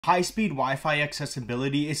High-speed Wi-Fi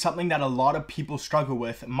accessibility is something that a lot of people struggle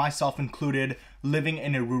with, myself included, living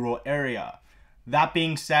in a rural area. That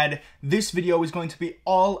being said, this video is going to be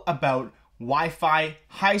all about Wi-Fi,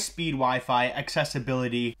 high-speed Wi-Fi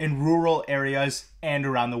accessibility in rural areas and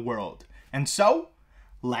around the world. And so,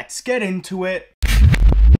 let's get into it.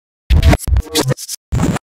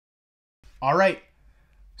 Alright,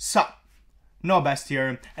 sup? Noah Best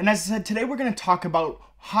here, and as I said, today we're going to talk about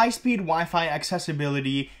high-speed Wi-Fi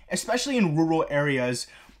accessibility, especially in rural areas,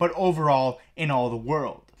 but overall in all the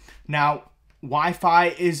world. Now, Wi-Fi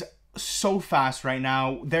is so fast right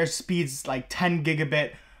now. There's speeds like 10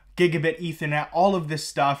 gigabit Ethernet, all of this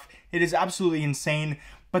stuff. It is absolutely insane.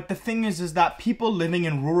 But the thing is that people living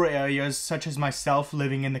in rural areas, such as myself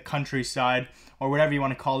living in the countryside, or whatever you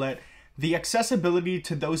want to call it, the accessibility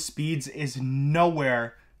to those speeds is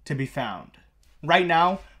nowhere to be found. Right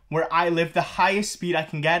now, where I live, the highest speed I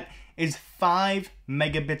can get is 5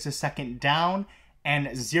 megabits a second down and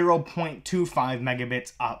 0.25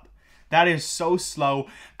 megabits up. That is so slow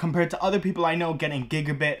compared to other people I know getting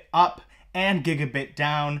gigabit up and gigabit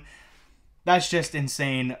down. That's just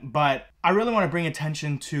insane. But I really want to bring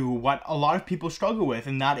attention to what a lot of people struggle with,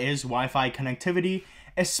 and that is Wi-Fi connectivity,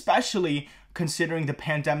 especially considering the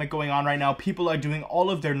pandemic going on right now. People are doing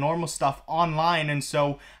all of their normal stuff online, and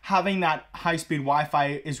so having that high-speed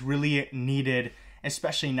Wi-Fi is really needed,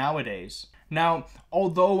 especially nowadays. Now,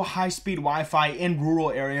 although high-speed Wi-Fi in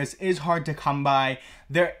rural areas is hard to come by,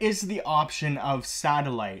 there is the option of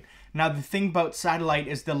satellite. Now, the thing about satellite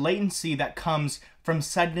is the latency that comes from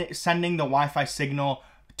sending the Wi-Fi signal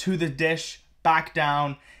to the dish, back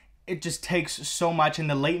down. It just takes so much, and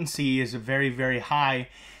the latency is very, very high.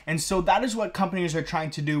 And so that is what companies are trying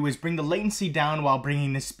to do, is bring the latency down while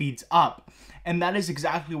bringing the speeds up. And that is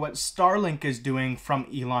exactly what Starlink is doing from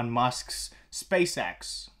Elon Musk's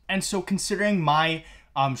SpaceX. And so considering my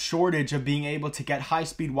shortage of being able to get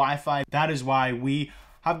high-speed Wi-Fi, that is why we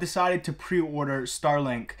have decided to pre-order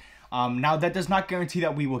Starlink. Now, that does not guarantee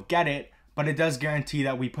that we will get it, but it does guarantee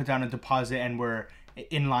that we put down a deposit and we're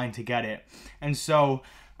in line to get it. And so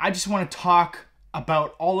I just want to talk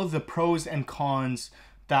about all of the pros and cons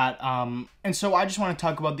that, and so I just want to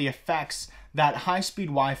talk about the effects that high-speed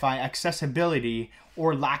Wi-Fi accessibility,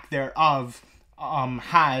 or lack thereof,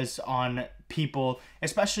 has on people,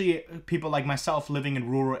 especially people like myself living in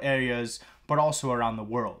rural areas, but also around the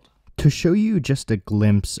world. To show you just a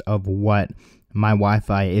glimpse of what my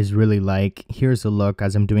Wi-Fi is really like, here's a look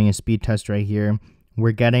as I'm doing a speed test right here.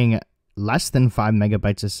 We're getting less than 5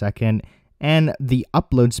 megabytes a second, and the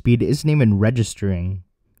upload speed isn't even registering.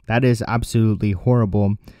 That is absolutely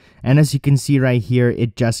horrible. And as you can see right here,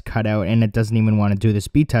 it just cut out and it doesn't even want to do the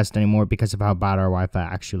speed test anymore because of how bad our Wi-Fi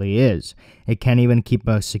actually is. It can't even keep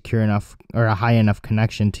a secure enough or a high enough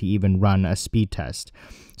connection to even run a speed test.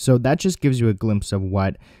 So that just gives you a glimpse of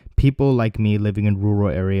what people like me living in rural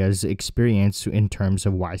areas experience in terms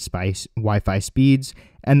of Wi-Fi speeds.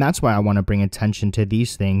 And that's why I want to bring attention to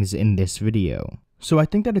these things in this video. So I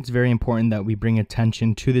think that it's very important that we bring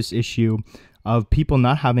attention to this issue of people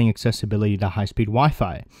not having accessibility to high-speed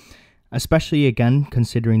Wi-Fi. Especially, again,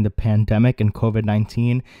 considering the pandemic and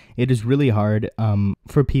COVID-19, it is really hard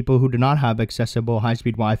for people who do not have accessible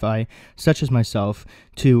high-speed Wi-Fi, such as myself,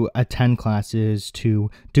 to attend classes,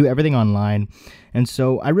 to do everything online. And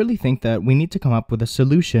so I really think that we need to come up with a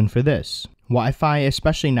solution for this. Wi-Fi,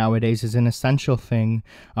 especially nowadays, is an essential thing,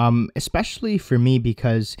 especially for me,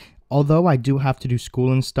 because although I do have to do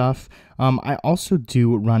school and stuff, I also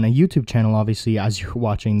do run a YouTube channel, obviously, as you're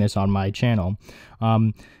watching this on my channel.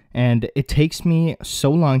 And it takes me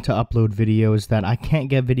so long to upload videos that I can't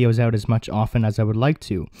get videos out as much often as I would like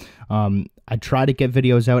to. I try to get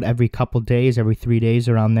videos out every couple days, every 3 days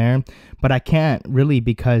around there, but I can't really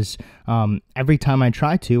because every time I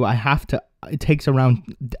try to, it takes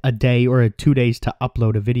around a day or 2 days to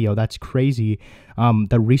upload a video. That's crazy.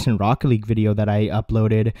 The recent Rocket League video that I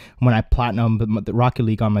uploaded when I platinumed the Rocket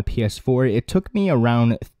League on my PS4, it took me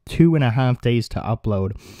around 2.5 days to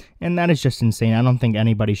upload. And that is just insane. I don't think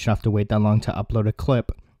anybody should have to wait that long to upload a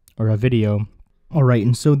clip or a video. All right,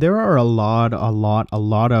 and so there are a lot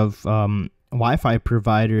of Wi-Fi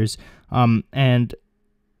providers, and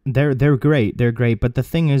they're great. They're great, but the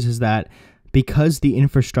thing is that because the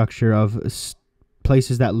infrastructure of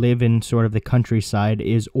places that live in sort of the countryside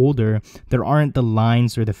is older, there aren't the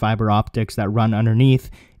lines or the fiber optics that run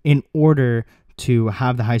underneath in order to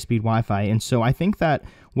have the high-speed Wi-Fi. And so I think that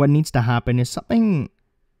what needs to happen is something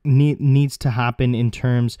needs to happen in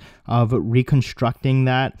terms of reconstructing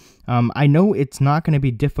that. I know it's not going to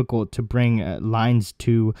be difficult to bring lines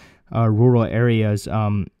to rural areas.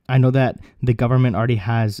 I know that the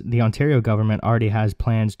Ontario government already has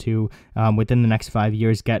plans to, within the next 5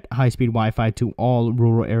 years, get high-speed Wi-Fi to all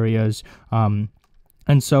rural areas.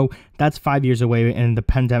 And so that's 5 years away, and the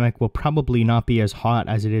pandemic will probably not be as hot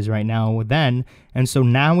as it is right now then. And so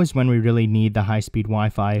now is when we really need the high-speed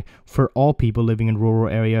Wi-Fi for all people living in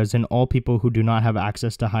rural areas and all people who do not have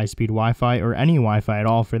access to high-speed Wi-Fi or any Wi-Fi at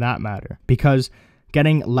all for that matter. Because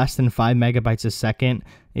getting less than 5 megabytes a second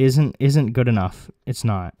isn't good enough. It's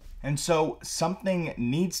not. And so something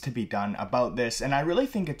needs to be done about this, and I really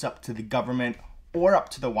think it's up to the government or up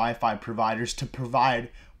to the Wi-Fi providers to provide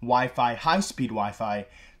Wi-Fi, high-speed Wi-Fi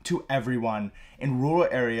to everyone in rural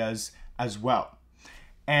areas as well.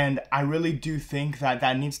 And I really do think that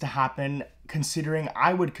that needs to happen, considering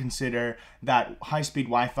I would consider that high-speed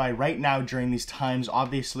Wi-Fi right now during these times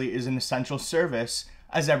obviously is an essential service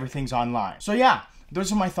as everything's online. So yeah,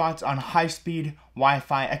 those are my thoughts on high-speed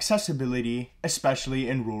Wi-Fi accessibility, especially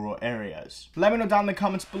in rural areas. Let me know down in the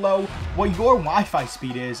comments below what your Wi-Fi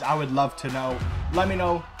speed is. I would love to know. Let me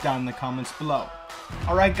know down in the comments below.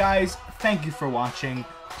 Alright guys, thank you for watching.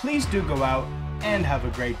 Please do go out and have a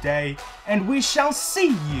great day, and we shall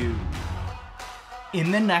see you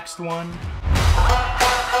in the next one.